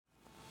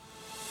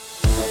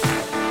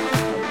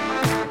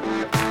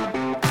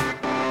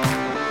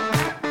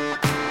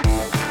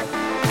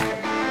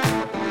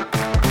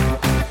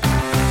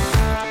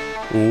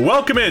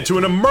Welcome into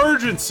an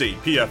emergency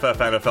PFF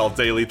NFL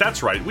Daily.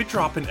 That's right, we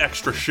drop an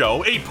extra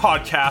show, a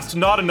podcast,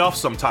 not enough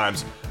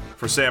sometimes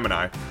for Sam and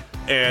I.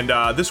 And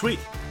this week,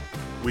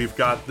 we've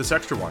got this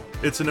extra one.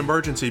 It's an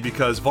emergency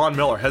because Von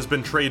Miller has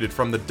been traded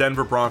from the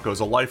Denver Broncos,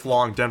 a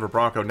lifelong Denver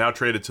Bronco, now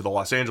traded to the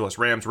Los Angeles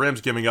Rams.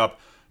 Rams giving up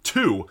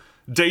 2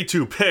 day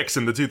 2 picks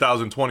in the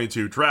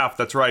 2022 draft.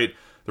 That's right,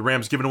 the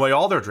Rams giving away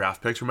all their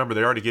draft picks. Remember,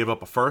 they already gave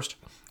up a first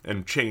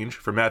and change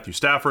for Matthew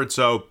Stafford.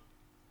 So,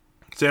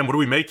 Sam, what do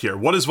we make here?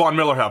 What does Von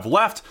Miller have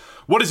left?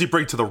 What does he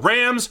bring to the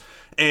Rams?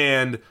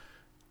 And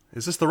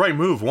is this the right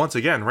move? Once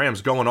again,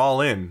 Rams going all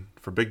in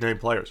for big-name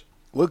players.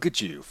 Look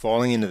at you,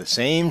 falling into the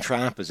same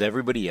trap as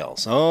everybody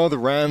else. Oh, the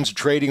Rams are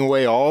trading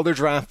away all their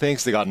draft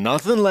picks. They got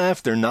nothing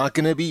left. They're not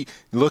going to be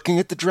looking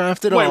at the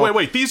draft at all.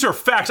 Wait. These are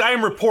facts. I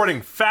am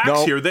reporting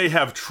facts here. They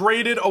have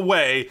traded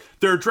away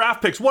their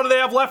draft picks. What do they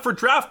have left for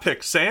draft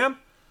picks, Sam?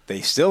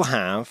 They still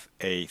have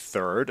a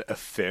third, a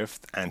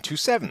fifth, and 2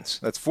 sevenths.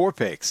 That's 4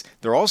 picks.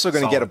 They're also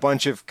going to get a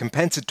bunch of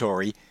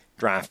compensatory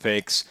draft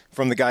picks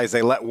from the guys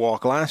they let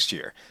walk last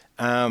year.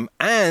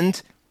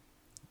 And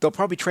they'll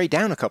probably trade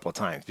down a couple of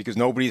times because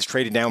nobody's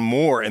traded down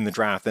more in the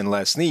draft than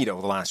Les Snead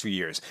over the last few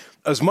years.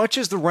 As much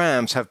as the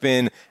Rams have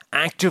been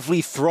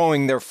actively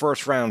throwing their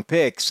first-round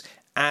picks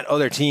at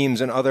other teams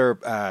and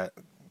other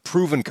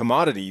proven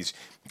commodities,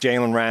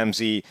 Jalen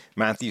Ramsey,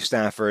 Matthew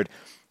Stafford,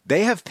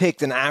 they have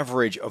picked an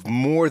average of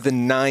more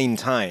than 9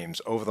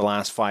 times over the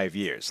last 5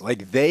 years.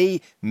 Like,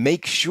 they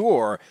make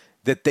sure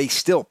that they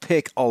still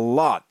pick a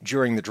lot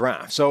during the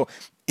draft. So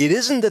it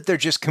isn't that they're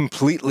just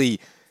completely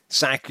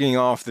sacking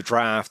off the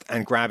draft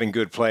and grabbing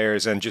good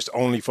players and just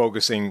only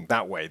focusing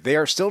that way. They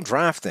are still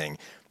drafting.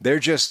 They're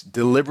just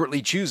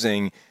deliberately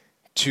choosing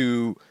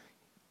to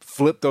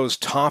flip those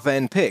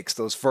top-end picks,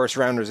 those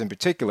first-rounders in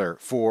particular,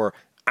 for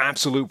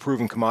absolute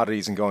proven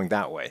commodities and going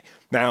that way.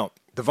 Now,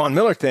 the Von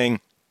Miller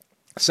thing,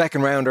 a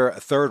second rounder, a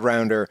third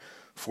rounder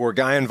for a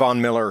guy in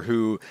Von Miller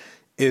who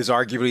is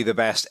arguably the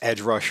best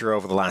edge rusher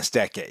over the last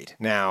decade.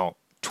 Now,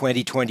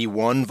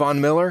 2021 Von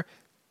Miller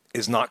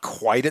is not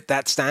quite at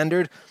that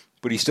standard,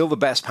 but he's still the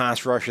best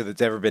pass rusher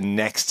that's ever been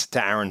next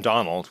to Aaron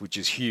Donald, which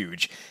is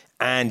huge.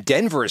 And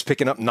Denver is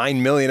picking up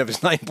 $9 million of his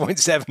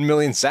 $9.7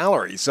 million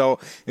salary. So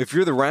if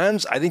you're the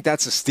Rams, I think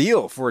that's a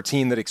steal for a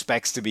team that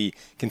expects to be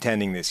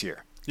contending this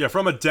year. Yeah,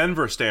 from a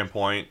Denver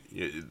standpoint,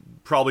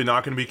 probably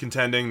not going to be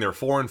contending. They're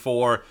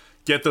 4-4.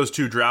 Get those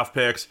 2 draft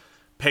picks,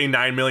 pay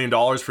 $9 million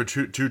for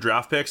two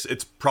draft picks.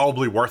 It's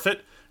probably worth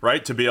it,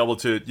 right, to be able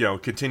to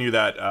continue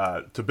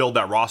that, to build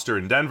that roster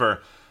in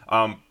Denver.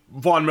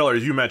 Von Miller,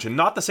 as you mentioned,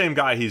 not the same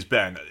guy he's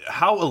been.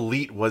 How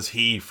elite was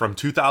he from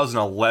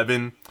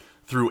 2011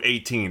 through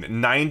 18?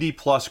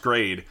 90-plus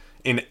grade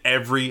in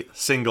every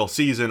single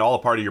season, all a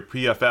part of your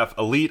PFF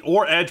Elite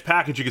or Edge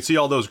package. You can see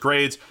all those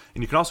grades,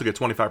 and you can also get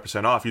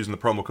 25% off using the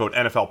promo code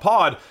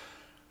NFLPOD.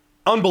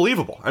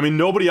 Unbelievable. I mean,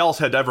 nobody else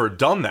had ever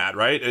done that,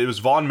 right? It was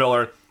Von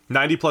Miller,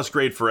 90-plus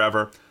grade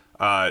forever.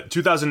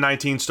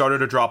 2019 started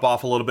to drop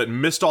off a little bit,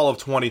 missed all of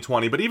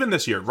 2020, but even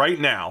this year, right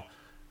now,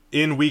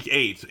 in week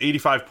 8,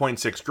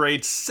 85.6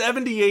 grade,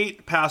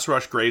 78 pass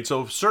rush grade,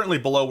 so certainly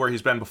below where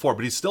he's been before,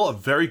 but he's still a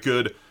very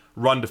good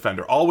run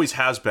defender, always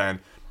has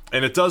been,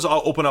 and it does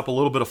open up a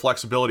little bit of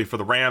flexibility for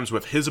the Rams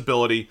with his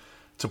ability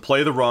to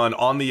play the run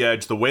on the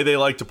edge, the way they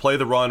like to play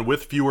the run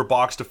with fewer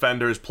box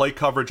defenders, play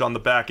coverage on the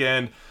back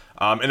end.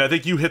 And I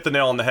think you hit the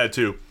nail on the head,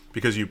 too,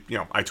 because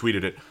I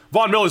tweeted it.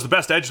 Von Miller is the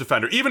best edge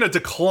defender. Even a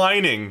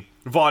declining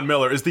Von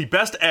Miller is the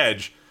best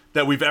edge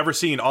that we've ever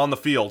seen on the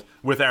field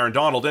with Aaron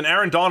Donald. And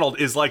Aaron Donald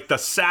is like the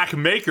sack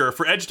maker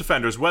for edge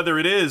defenders, whether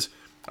it is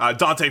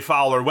Dante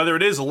Fowler, whether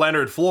it is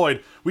Leonard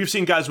Floyd. We've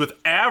seen guys with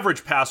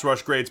average pass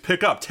rush grades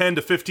pick up 10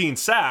 to 15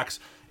 sacks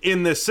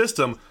in this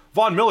system.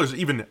 Von Miller's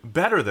even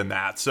better than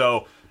that.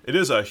 So it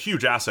is a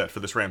huge asset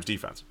for this Rams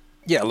defense.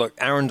 Yeah, look,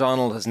 Aaron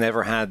Donald has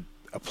never had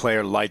a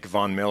player like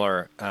Von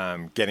Miller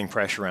getting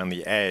pressure around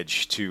the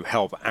edge to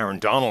help Aaron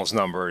Donald's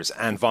numbers,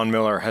 and Von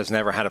Miller has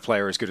never had a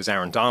player as good as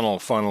Aaron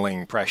Donald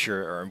funneling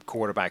pressure or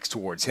quarterbacks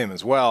towards him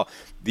as well.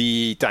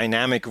 The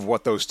dynamic of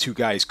what those two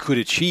guys could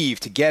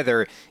achieve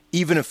together,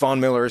 even if Von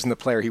Miller isn't the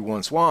player he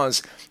once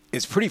was,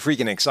 is pretty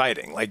freaking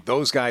exciting. Like,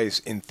 those guys,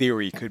 in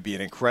theory, could be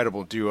an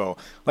incredible duo.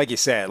 Like you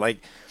said,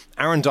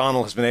 Aaron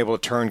Donald has been able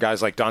to turn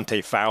guys like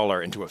Dante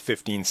Fowler into a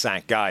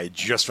 15-sack guy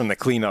just from the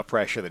cleanup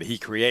pressure that he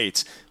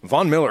creates.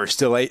 Von Miller is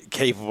still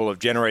capable of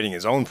generating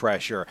his own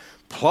pressure,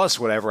 plus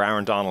whatever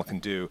Aaron Donald can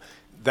do.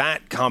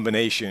 That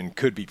combination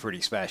could be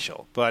pretty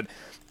special. But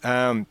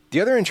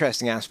the other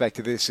interesting aspect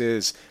of this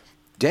is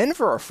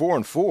Denver are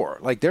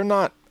 4-4. They're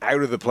not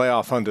out of the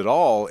playoff hunt at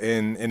all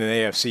in an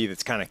AFC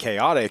that's kind of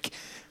chaotic.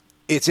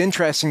 It's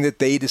interesting that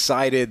they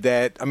decided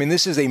that,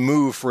 this is a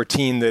move for a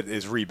team that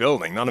is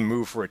rebuilding, not a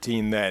move for a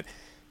team that,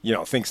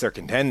 thinks they're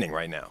contending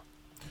right now.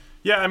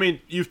 Yeah,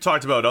 you've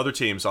talked about other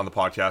teams on the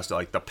podcast,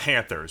 like the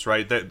Panthers,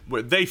 right?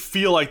 They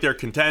feel like they're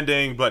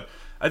contending, but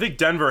I think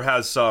Denver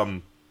has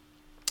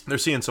they're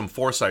seeing some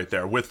foresight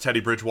there with Teddy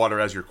Bridgewater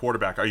as your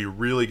quarterback. Are you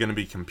really going to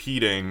be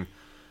competing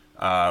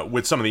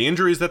with some of the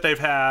injuries that they've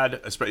had,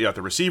 especially at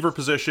the receiver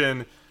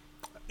position?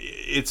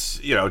 it's,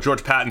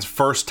 George Patton's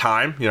first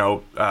time,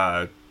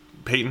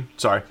 Peyton,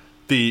 sorry,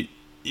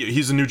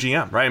 he's a new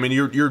GM, right? I mean,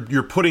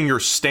 you're putting your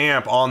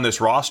stamp on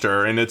this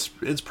roster, and it's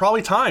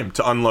probably time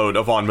to unload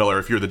a Von Miller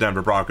if you're the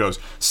Denver Broncos.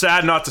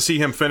 Sad not to see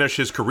him finish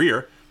his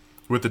career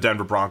with the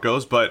Denver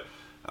Broncos, but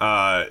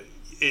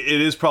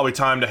it is probably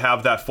time to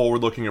have that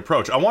forward-looking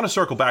approach. I want to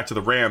circle back to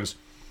the Rams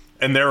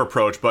and their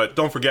approach, but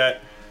don't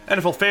forget,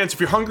 NFL fans, if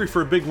you're hungry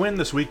for a big win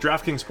this week,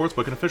 DraftKings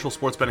Sportsbook, an official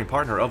sports betting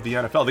partner of the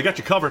NFL, they got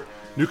you covered.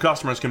 New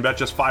customers can bet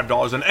just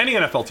 $5 on any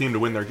NFL team to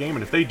win their game,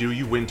 and if they do,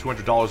 you win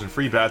 $200 in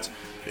free bets.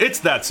 It's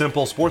that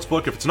simple.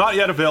 Sportsbook, if it's not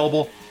yet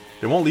available,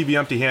 they won't leave you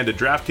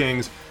empty-handed.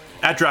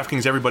 At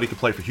DraftKings, everybody can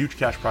play for huge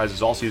cash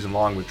prizes all season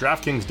long with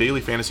DraftKings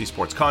daily fantasy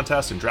sports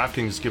contests, and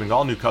DraftKings is giving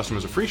all new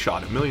customers a free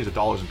shot at millions of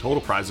dollars in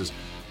total prizes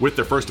with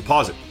their first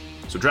deposit.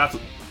 So download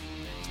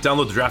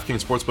the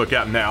DraftKings Sportsbook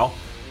app now.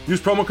 Use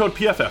promo code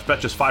PFF. Bet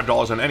just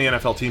 $5 on any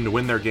NFL team to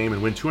win their game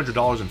and win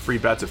 $200 in free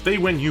bets. If they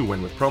win, you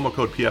win with promo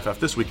code PFF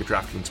this week at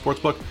DraftKings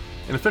Sportsbook,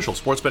 an official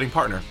sports betting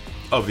partner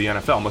of the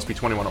NFL. Must be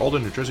 21 or older.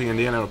 New Jersey,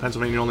 Indiana, and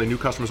Pennsylvania only. New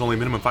customers only.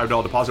 Minimum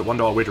 $5 deposit,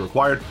 $1 wager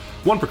required.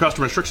 One per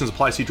customer. Restrictions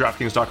apply. See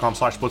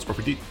DraftKings.com/sportsbook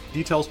for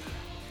details.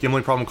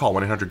 Gambling problem? Call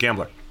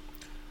 1-800-GAMBLER.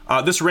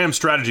 This Rams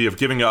strategy of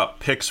giving up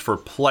picks for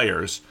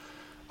players,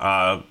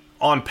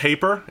 on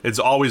paper, it's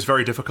always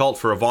very difficult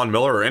for a Von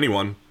Miller or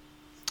anyone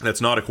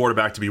that's not a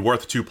quarterback to be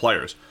worth two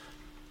players.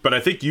 But I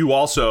think you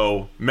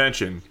also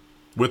mentioned,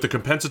 with the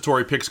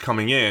compensatory picks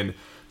coming in,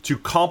 to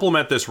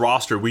complement this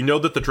roster, we know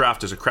that the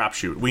draft is a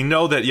crapshoot. We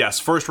know that, yes,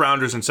 first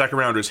rounders and second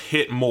rounders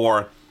hit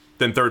more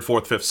than third,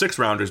 fourth, fifth, sixth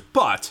rounders,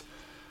 but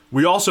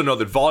we also know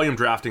that volume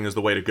drafting is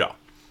the way to go.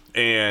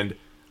 And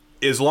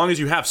as long as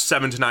you have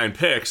 7 to 9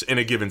 picks in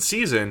a given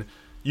season,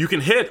 you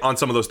can hit on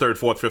some of those third,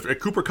 fourth, fifth.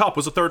 Cooper Kupp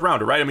was a third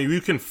rounder, right? I mean, you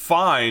can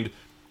find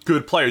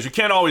good players. You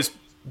can't always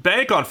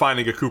bank on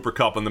finding a Cooper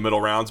Kupp in the middle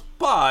rounds,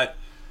 but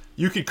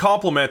you could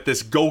complement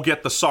this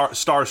go-get the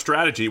star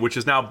strategy, which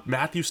is now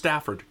Matthew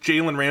Stafford,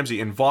 Jalen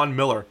Ramsey, and Von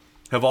Miller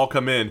have all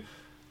come in.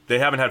 They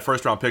haven't had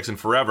first-round picks in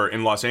forever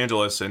in Los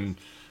Angeles, and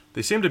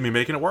they seem to be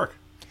making it work.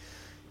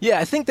 Yeah,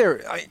 I think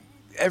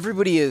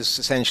everybody is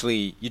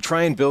essentially, you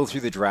try and build through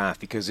the draft,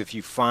 because if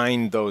you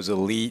find those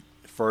elite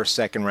first,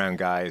 second-round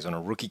guys on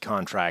a rookie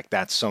contract,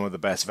 that's some of the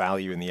best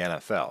value in the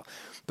NFL.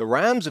 The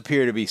Rams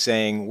appear to be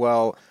saying,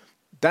 well,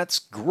 that's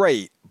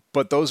great,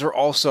 but those are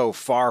also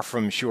far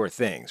from sure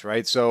things,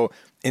 right? So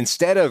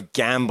instead of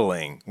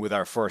gambling with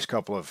our first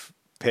couple of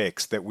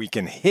picks that we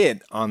can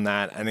hit on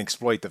that and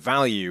exploit the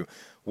value,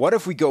 what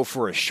if we go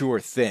for a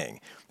sure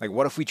thing? Like,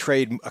 what if we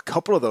trade a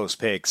couple of those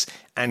picks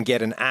and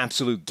get an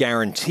absolute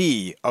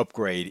guarantee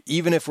upgrade,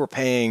 even if we're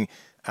paying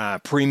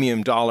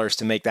premium dollars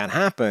to make that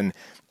happen?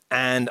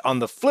 And on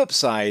the flip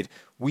side,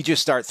 we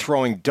just start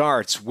throwing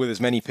darts with as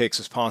many picks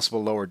as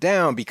possible lower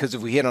down, because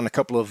if we hit on a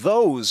couple of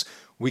those,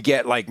 we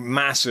get like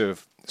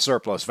massive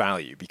surplus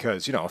value,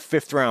 because, a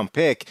 5th round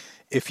pick,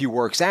 if he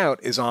works out,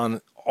 is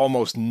on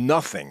almost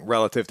nothing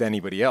relative to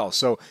anybody else.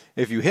 So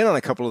if you hit on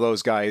a couple of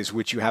those guys,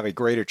 which you have a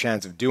greater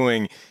chance of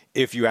doing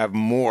if you have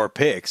more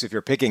picks, if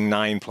you're picking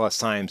 9+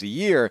 times a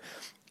year,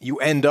 you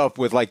end up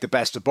with like the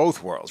best of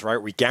both worlds,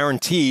 right? We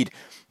guaranteed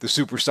the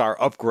superstar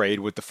upgrade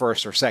with the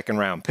 1st or 2nd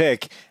round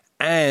pick,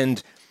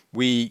 and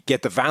we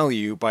get the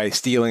value by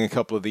stealing a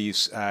couple of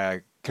these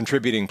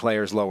contributing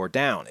players lower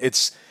down.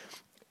 It's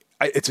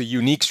a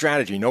unique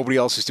strategy. Nobody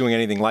else is doing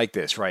anything like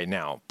this right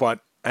now. But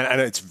and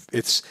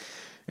it's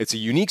a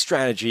unique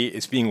strategy.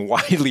 It's being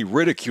widely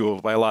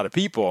ridiculed by a lot of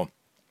people.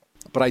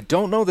 But I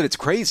don't know that it's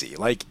crazy.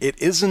 Like,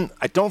 it isn't.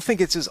 I don't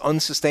think it's as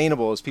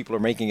unsustainable as people are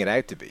making it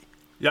out to be.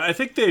 Yeah, I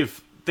think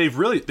they've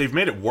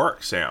made it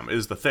work, Sam,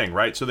 is the thing,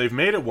 right? So they've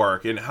made it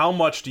work. And how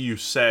much do you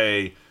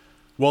say,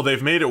 well,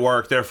 they've made it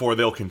work, therefore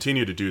they'll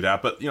continue to do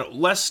that? But,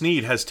 Les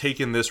Snead has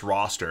taken this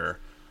roster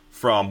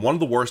from one of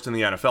the worst in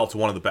the NFL to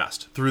one of the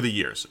best through the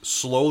years.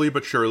 Slowly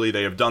but surely,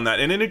 they have done that.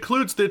 And it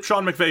includes the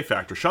Sean McVay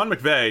factor. Sean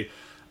McVay,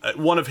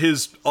 one of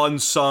his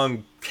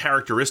unsung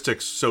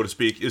characteristics, so to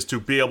speak, is to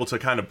be able to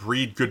kind of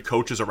breed good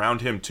coaches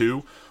around him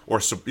too, or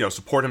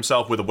support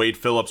himself with a Wade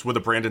Phillips, with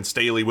a Brandon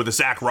Staley, with a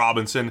Zach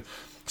Robinson.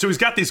 So he's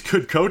got these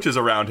good coaches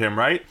around him,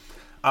 right?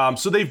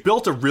 So they've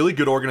built a really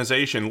good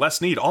organization. Les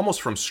Snead,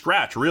 almost from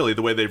scratch, really,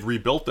 the way they've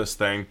rebuilt this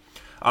thing.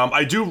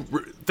 I do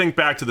think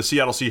back to the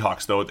Seattle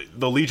Seahawks, though,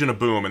 the Legion of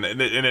Boom, and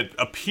it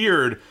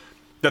appeared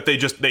that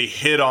they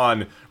hit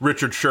on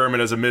Richard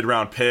Sherman as a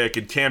mid-round pick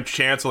and Cam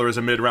Chancellor as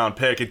a mid-round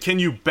pick. And can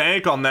you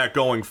bank on that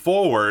going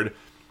forward?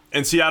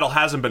 And Seattle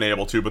hasn't been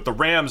able to. But the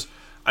Rams,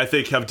 I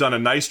think, have done a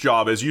nice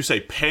job, as you say,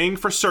 paying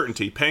for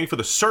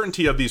the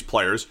certainty of these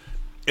players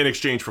in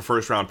exchange for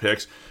first-round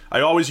picks.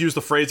 I always use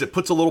the phrase, it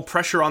puts a little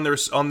pressure on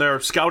their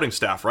scouting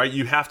staff, right?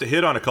 You have to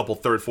hit on a couple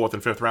third, fourth,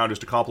 and fifth rounders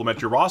to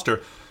complement your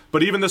roster.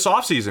 But even this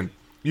offseason,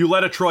 you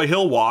let a Troy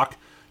Hill walk,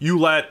 you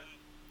let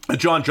a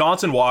John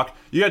Johnson walk,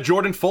 you got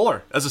Jordan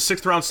Fuller as a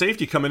 6th-round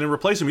safety come in and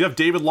replace him. You have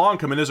David Long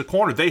come in as a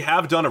corner. They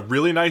have done a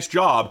really nice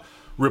job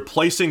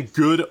replacing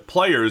good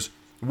players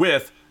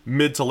with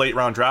mid to late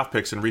round draft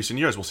picks in recent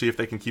years. We'll see if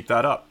they can keep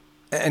that up.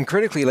 And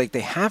critically, like, they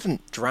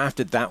haven't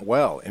drafted that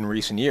well in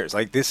recent years.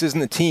 Like, this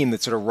isn't a team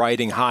that's sort of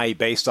riding high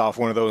based off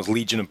one of those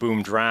Legion of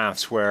Boom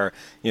drafts where,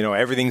 you know,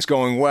 everything's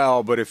going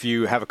well, but if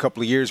you have a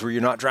couple of years where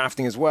you're not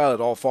drafting as well,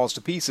 it all falls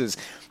to pieces.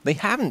 They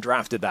haven't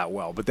drafted that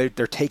well, but they're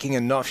taking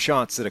enough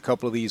shots that a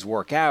couple of these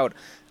work out.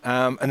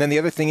 And then the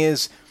other thing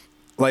is,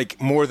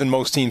 like, more than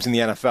most teams in the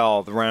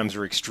NFL, the Rams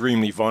are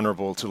extremely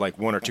vulnerable to, like,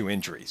 1 or 2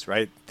 injuries,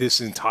 right? This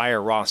entire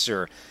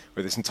roster,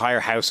 or this entire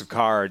house of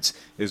cards,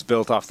 is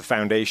built off the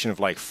foundation of,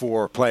 like,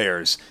 4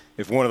 players.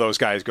 If one of those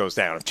guys goes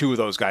down, if 2 of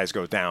those guys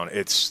go down,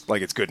 it's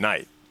good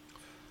night.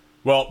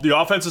 Well, the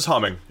offense is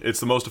humming. It's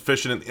the most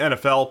efficient in the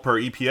NFL per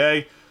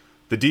EPA.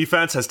 The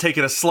defense has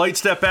taken a slight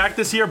step back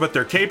this year, but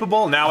they're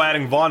capable. Now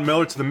adding Von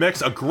Miller to the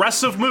mix.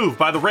 Aggressive move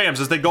by the Rams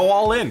as they go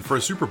all in for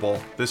a Super Bowl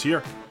this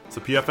year. It's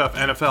the PFF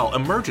NFL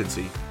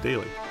Emergency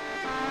Daily.